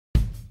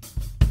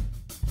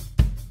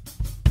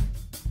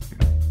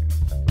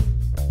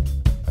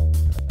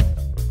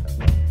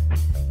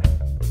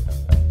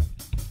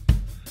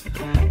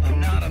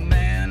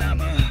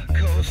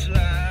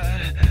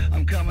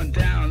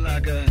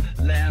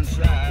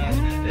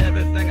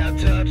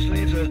touch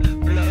leaves a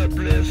blood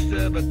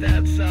blister, but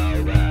that's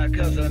alright,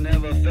 cause I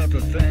never felt a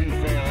thing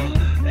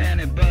for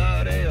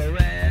anybody or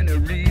any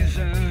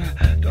reason.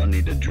 Don't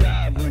need to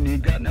drive when you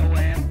got no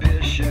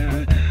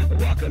ambition. I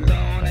walk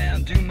alone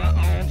and do my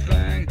own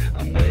thing.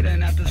 I'm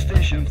waiting at the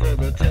station for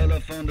the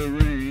telephone to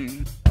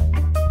ring.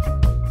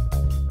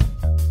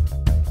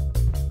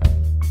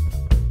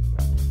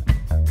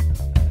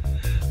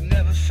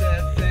 Never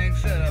said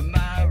things that I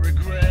might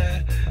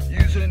regret,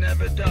 using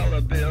every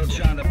dollar bill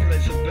trying to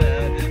place a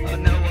bet. I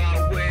know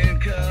I'll win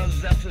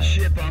cause that's the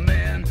ship I'm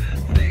in.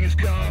 Things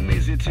come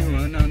easy to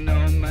an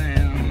unknown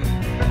man,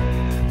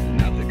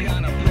 not the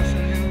kind of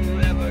person who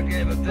ever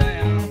gave a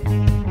damn.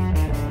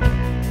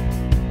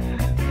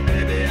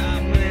 Baby,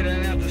 I'm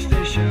waiting at the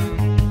station.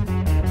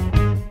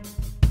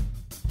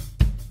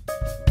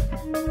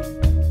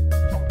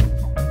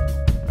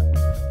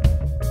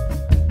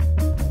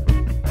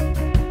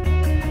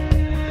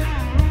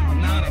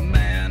 I'm not a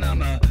man,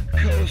 I'm a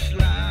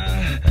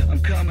coastline. I'm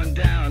coming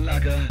down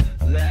like a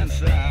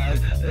landslide.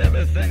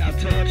 Everything I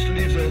touch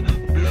leaves a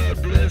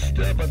blood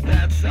blister, but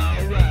that's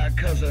alright,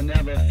 cause I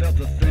never felt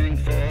a thing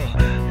for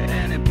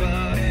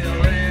anybody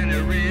or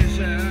any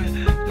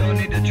reason. Don't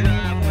need to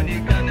drive when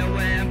you got no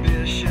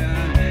ambition.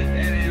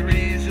 Any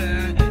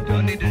reason,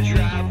 don't need to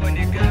drive when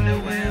you got no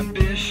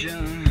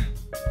ambition.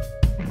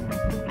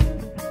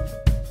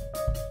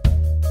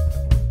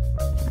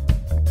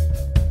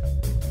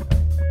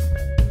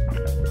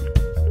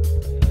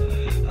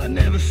 I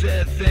never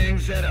said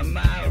things that I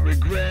might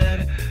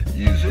regret,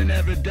 using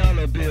every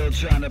dollar bill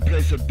trying to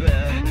place a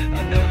bet.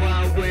 I know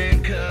I'll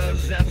win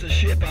cause that's the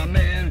ship I'm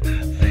in.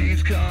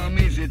 Things come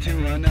easy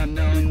to an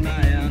unknown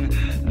man,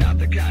 not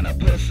the kind of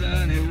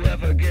person who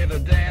ever gave a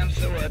damn.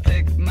 So I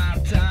take my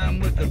time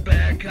with the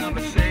bad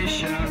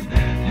conversations.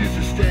 Use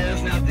the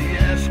stairs, not the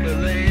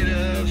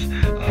escalators.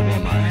 I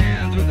want my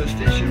hands with the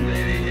station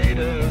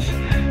radiators.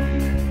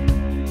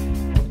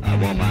 I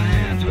want my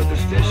hands with the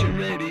station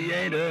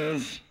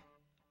radiators.